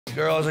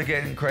Girls are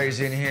getting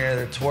crazy in here.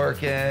 They're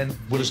twerking.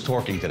 What is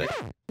twerking today?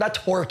 Not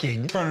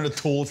twerking. Turning a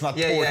tool, it's not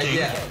twerking.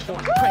 Yeah.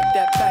 Crank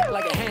that back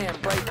like a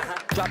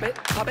handbrake. Drop it,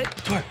 pop it.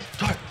 Twerk,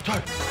 twerk,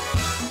 twerk.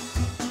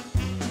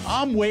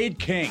 I'm Wade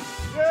King.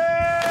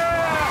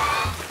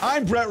 Yeah!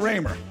 I'm Brett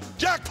Raymer.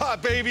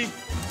 Jackpot, baby!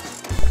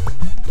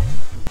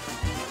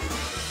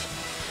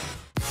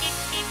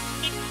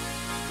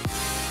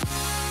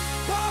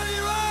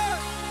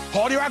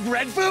 Party Rock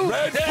Red Food?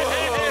 Red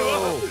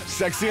Food!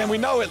 Sexy and we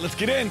know it. Let's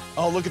get in.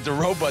 Oh, look at the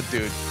robot,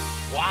 dude.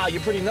 Wow, you're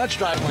pretty nuts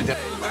driving like that.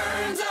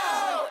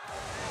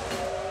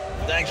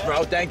 Thanks,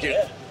 bro. Thank you.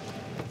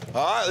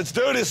 All right, let's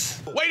do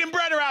this. Wade and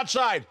Brett are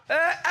outside.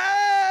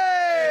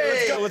 Hey!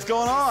 Let's go. What's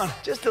going on?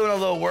 Just doing a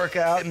little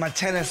workout. Getting my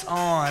tennis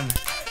on.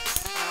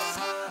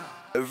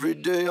 Every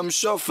day I'm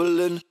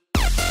shuffling.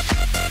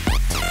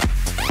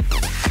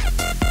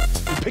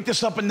 Picked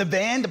us up in the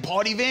van, the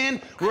party van.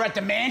 We're at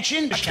the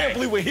mansion. I can't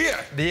believe we're here.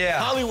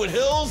 Yeah. Hollywood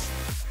Hills.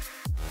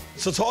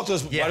 So talk to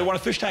us. Why do you want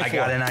a fish tank for? I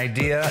got an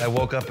idea. I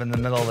woke up in the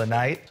middle of the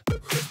night.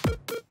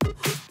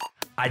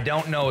 I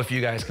don't know if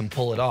you guys can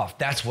pull it off.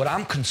 That's what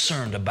I'm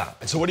concerned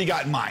about. So what do you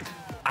got in mind?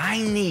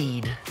 I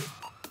need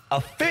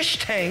a fish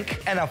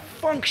tank and a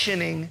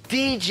functioning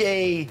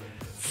DJ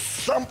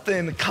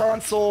something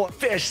console,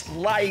 fish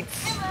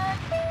lights.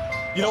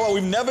 You know what?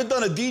 We've never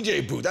done a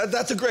DJ booth.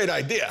 That's a great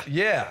idea.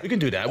 Yeah. We can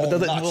do that. Oh,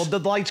 Well, the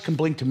lights can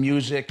blink to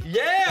music.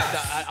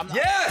 Yes!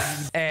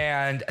 Yes!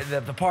 And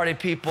the party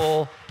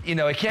people, you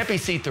know, it can't be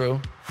see-through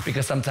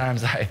because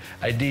sometimes I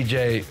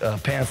DJ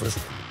pantsless.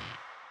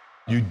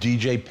 You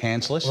DJ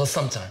pantsless? Well,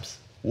 sometimes.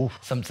 Oof.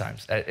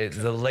 Sometimes. It's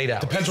the late hours.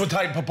 Depends what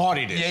type of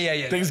party it is.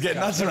 Yeah. Things get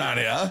nuts around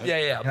here, huh?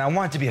 Yeah. And I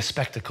want it to be a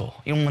spectacle.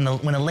 Even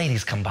when the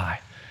ladies come by.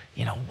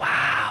 You know,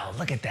 wow,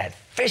 look at that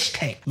fish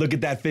tank. Look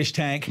at that fish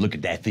tank. Look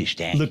at that fish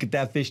tank. Look at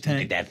that fish tank.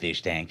 Look at that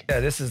fish tank. Yeah,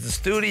 this is the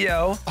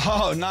studio.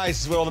 Oh, nice.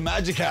 This is where all the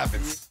magic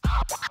happens.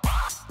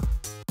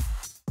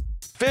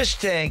 Fish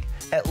tank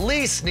at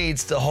least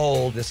needs to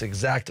hold this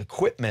exact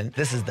equipment.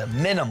 This is the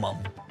minimum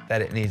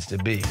that it needs to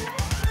be.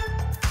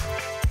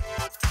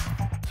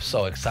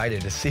 So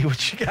excited to see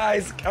what you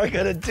guys are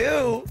gonna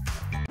do.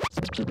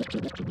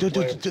 Dude,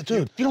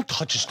 you don't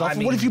touch your stuff. I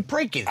mean, what if you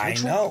break it? I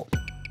know.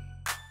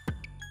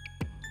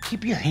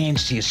 Keep your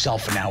hands to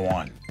yourself from now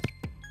on.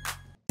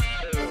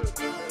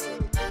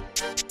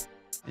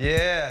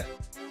 Yeah.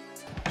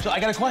 So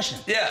I got a question.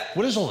 Yeah.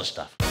 What is all this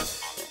stuff?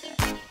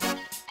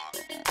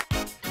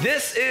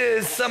 This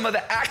is some of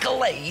the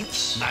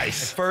accolades.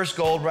 Nice. First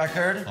gold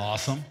record.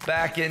 Awesome.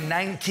 Back in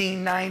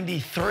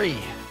 1993.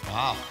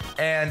 Wow.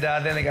 And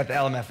then they got the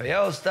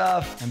LMFAO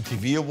stuff.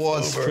 MTV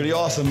Awards. Pretty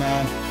awesome,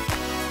 man.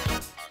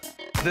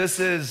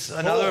 This is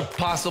another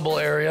possible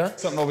area.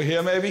 Something over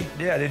here, maybe?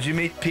 Yeah, did you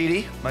meet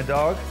Petey, my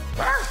dog?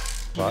 Yeah,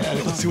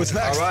 let's see what's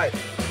next. All right.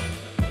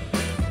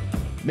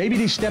 Maybe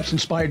these steps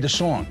inspired the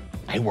song.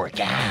 I work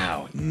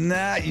out.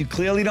 Nah, you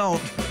clearly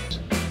don't.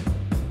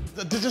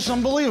 This is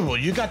unbelievable.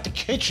 You got the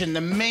kitchen,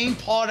 the main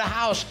part of the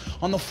house,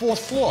 on the 4th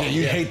floor. Yeah,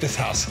 you hate this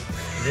house.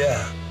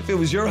 Yeah. If it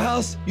was your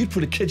house, you'd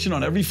put a kitchen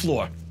on every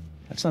floor.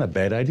 That's not a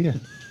bad idea.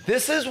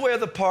 This is where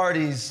the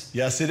parties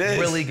Yes, it is.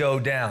 really go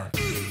down.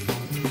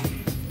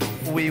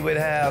 We would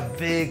have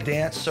big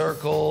dance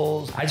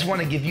circles. I just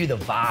want to give you the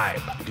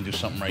vibe. We can do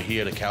something right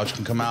here. The couch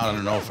can come out. I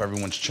don't know if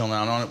everyone's chilling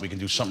out on it. We can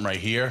do something right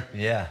here.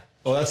 Yeah.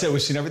 Oh, that's it?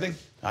 We've seen everything?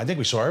 I think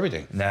we saw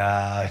everything.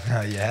 No,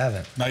 you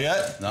haven't. Not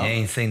yet? No. You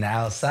ain't seen the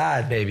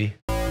outside, baby.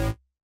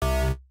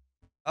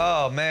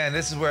 Oh, man,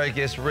 this is where it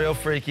gets real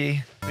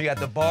freaky. We got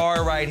the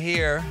bar right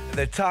here.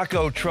 The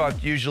taco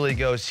truck usually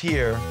goes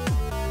here.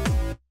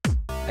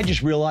 I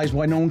just realized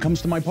why no one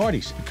comes to my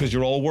parties. Because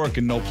you're all work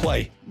and no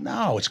play.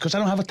 No, it's because I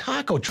don't have a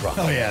taco truck.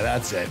 Oh, yeah,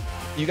 that's it.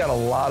 You got a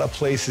lot of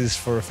places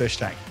for a fish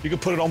tank. You can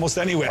put it almost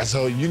anywhere,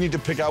 so you need to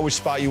pick out which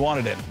spot you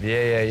want it in.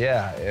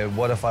 Yeah.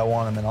 What if I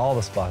want them in all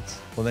the spots?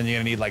 Well, then you're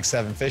gonna need like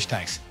 7 fish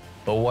tanks.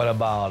 But what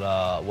about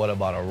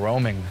a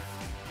roamer?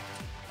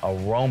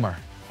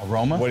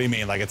 Aroma? What do you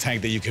mean, like a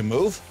tank that you can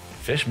move?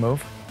 Fish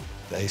move.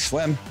 They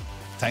swim.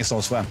 Tanks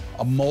don't swim.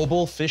 A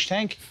mobile fish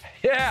tank?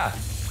 Yeah.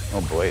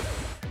 Oh, boy.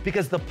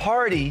 Because the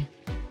party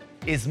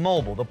is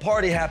mobile. The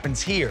party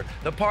happens here.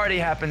 The party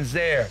happens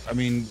there. I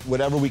mean,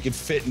 whatever we could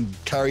fit and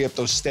carry up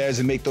those stairs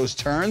and make those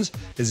turns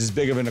is as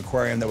big of an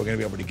aquarium that we're gonna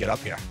be able to get up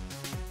here.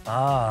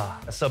 Ah,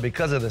 so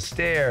because of the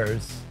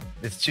stairs,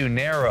 it's too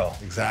narrow.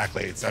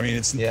 Exactly. It's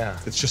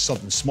just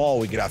something small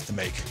we could have to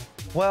make.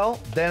 Well,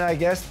 then I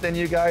guess then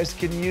you guys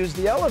can use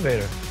the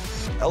elevator.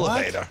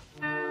 Elevator.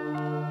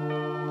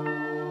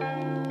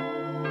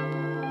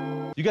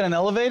 You got an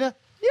elevator?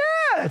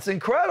 Yeah, it's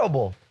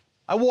incredible.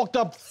 I walked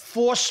up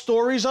 4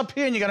 stories up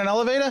here and you got an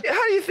elevator?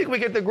 How do you think we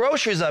get the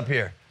groceries up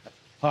here?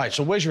 All right,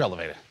 so where's your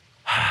elevator?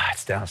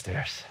 It's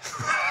downstairs.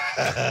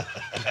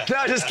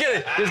 No, just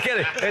kidding.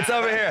 It's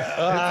over here.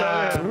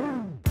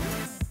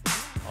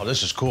 Oh,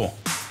 this is cool.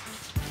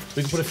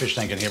 We can put a fish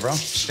tank in here, bro.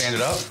 Stand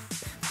it up.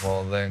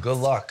 Well, then, good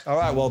luck. All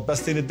right, well,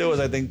 best thing to do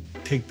is, I think,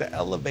 take the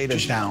elevator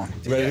down.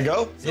 You ready to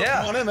go? Yeah.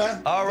 Come on in,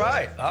 man. All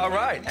right.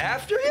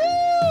 After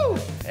you.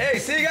 Hey,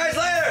 see you guys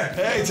later.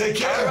 Hey, take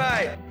care. All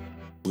right.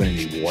 We're gonna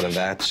need water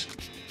vats.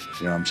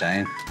 You know what I'm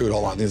saying? Dude,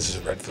 hold on. This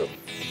is Redfu.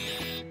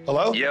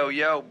 Hello?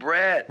 Yo,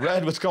 Brett.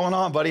 Red, what's going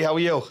on, buddy? How are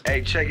you?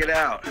 Hey, check it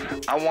out.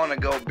 I want to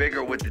go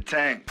bigger with the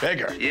tank.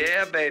 Bigger?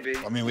 Yeah, baby.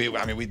 I mean, we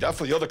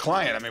definitely, you're the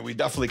client. I mean, we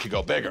definitely could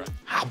go bigger.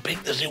 How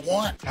big does he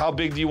want? How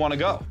big do you want to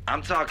go?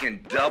 I'm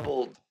talking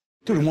double.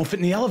 Dude, it won't fit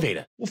in the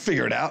elevator. We'll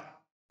figure it out.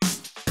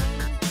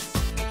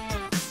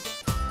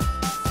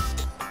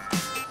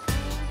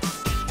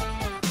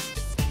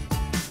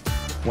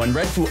 When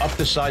Redfu upped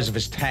the size of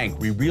his tank,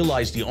 we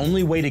realized the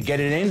only way to get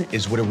it in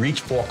is with a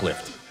reach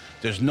forklift.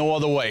 There's no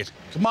other way.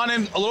 Come on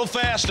in, a little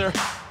faster.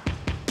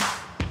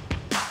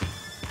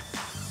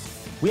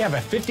 We have a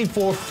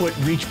 54-foot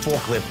reach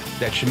forklift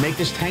that should make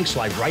this tank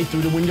slide right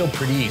through the window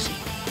pretty easy.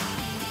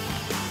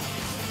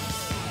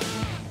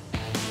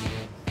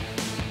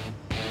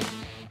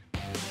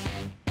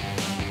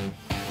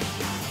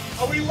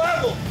 Are we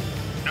level?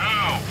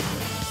 No.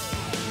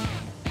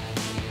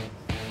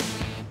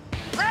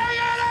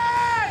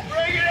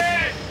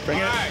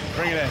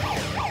 Bring it in.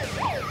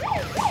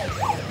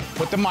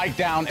 Put the mic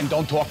down and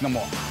don't talk no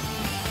more.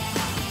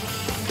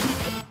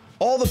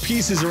 All the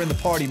pieces are in the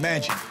party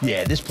mansion.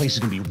 Yeah, this place is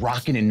gonna be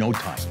rocking in no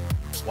time.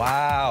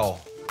 Wow.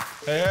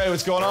 Hey,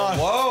 what's going on?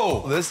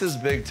 Whoa, this is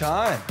big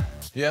time.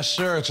 Yes,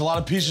 sir. It's a lot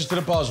of pieces to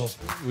the puzzle.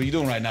 What are you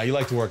doing right now? You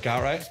like to work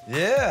out, right?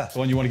 Yeah. The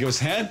one you want to give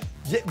us a hand?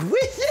 Yeah.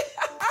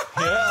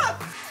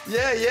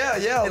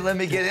 Let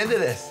me get into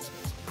this.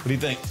 What do you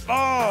think?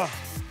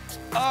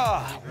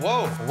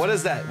 Whoa, what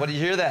is that? What do you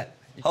hear that?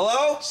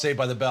 Hello? Saved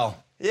by the bell.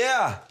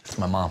 Yeah. It's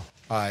my mom.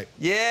 All right.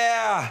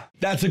 Yeah.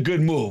 That's a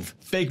good move.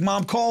 Fake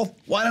mom call?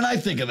 Why didn't I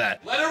think of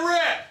that? Let it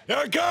rip!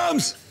 Here it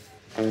comes!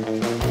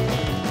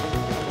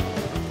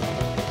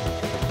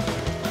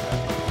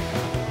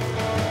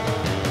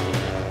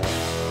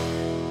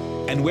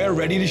 And we're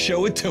ready to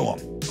show it to him.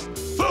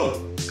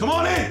 Boo! Come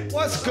on in!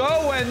 What's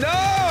going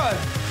on?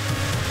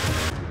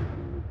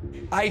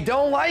 I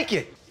don't like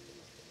it.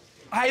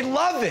 I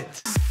love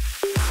it.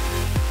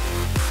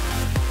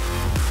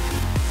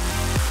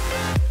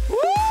 Woo!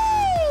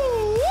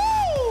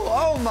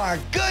 Oh my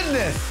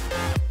goodness!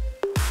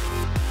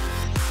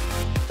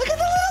 Look at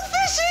the little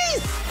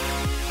fishies!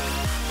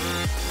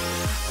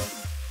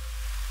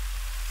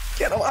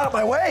 Get them out of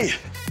my way.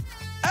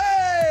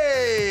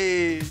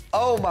 Hey!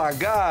 Oh my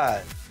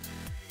God.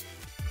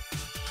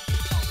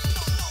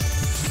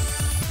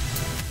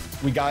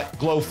 We got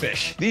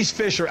glowfish. These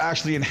fish are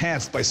actually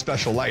enhanced by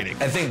special lighting.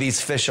 I think these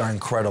fish are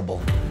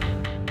incredible.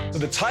 So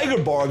the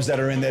tiger barbs that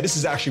are in there, this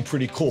is actually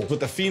pretty cool. What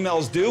the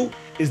females do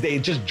is they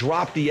just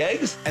drop the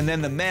eggs and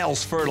then the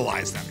males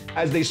fertilize them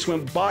as they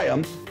swim by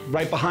them,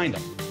 right behind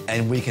them.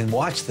 And we can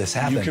watch this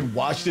happen. You can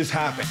watch this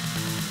happen.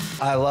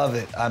 I love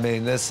it. I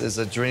mean, this is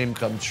a dream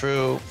come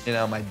true. You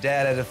know, my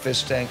dad had a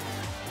fish tank.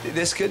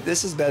 This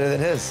is better than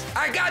his.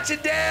 I got you,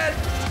 Dad!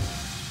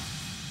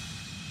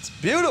 It's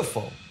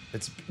beautiful.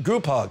 It's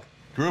group hug.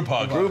 Group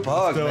hug. Group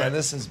hug, man.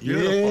 This is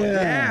beautiful.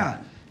 Yeah.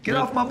 Get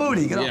off my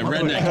booty. Get off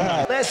my booty.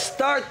 Let's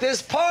start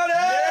this party!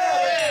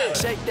 Yeah.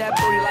 Shake that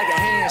booty like a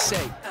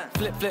handshake.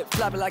 Flip, flip,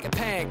 flop it like a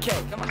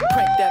pancake. Crank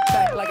that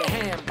back like a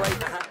handbrake.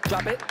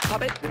 Drop it,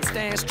 pop it, then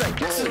stand straight.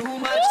 Too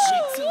much,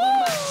 too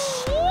much.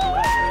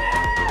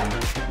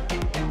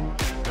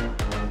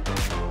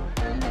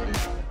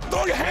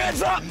 Throw your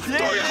hands up! Yeah.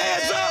 Throw your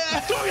hands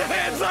up! Throw your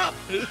hands up!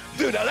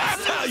 Dude, now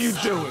that's how you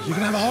do it. You're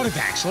gonna have a heart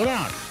attack. Slow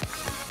down.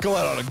 Go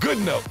out on a good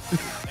note.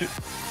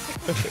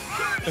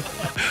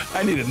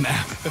 I need a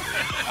nap.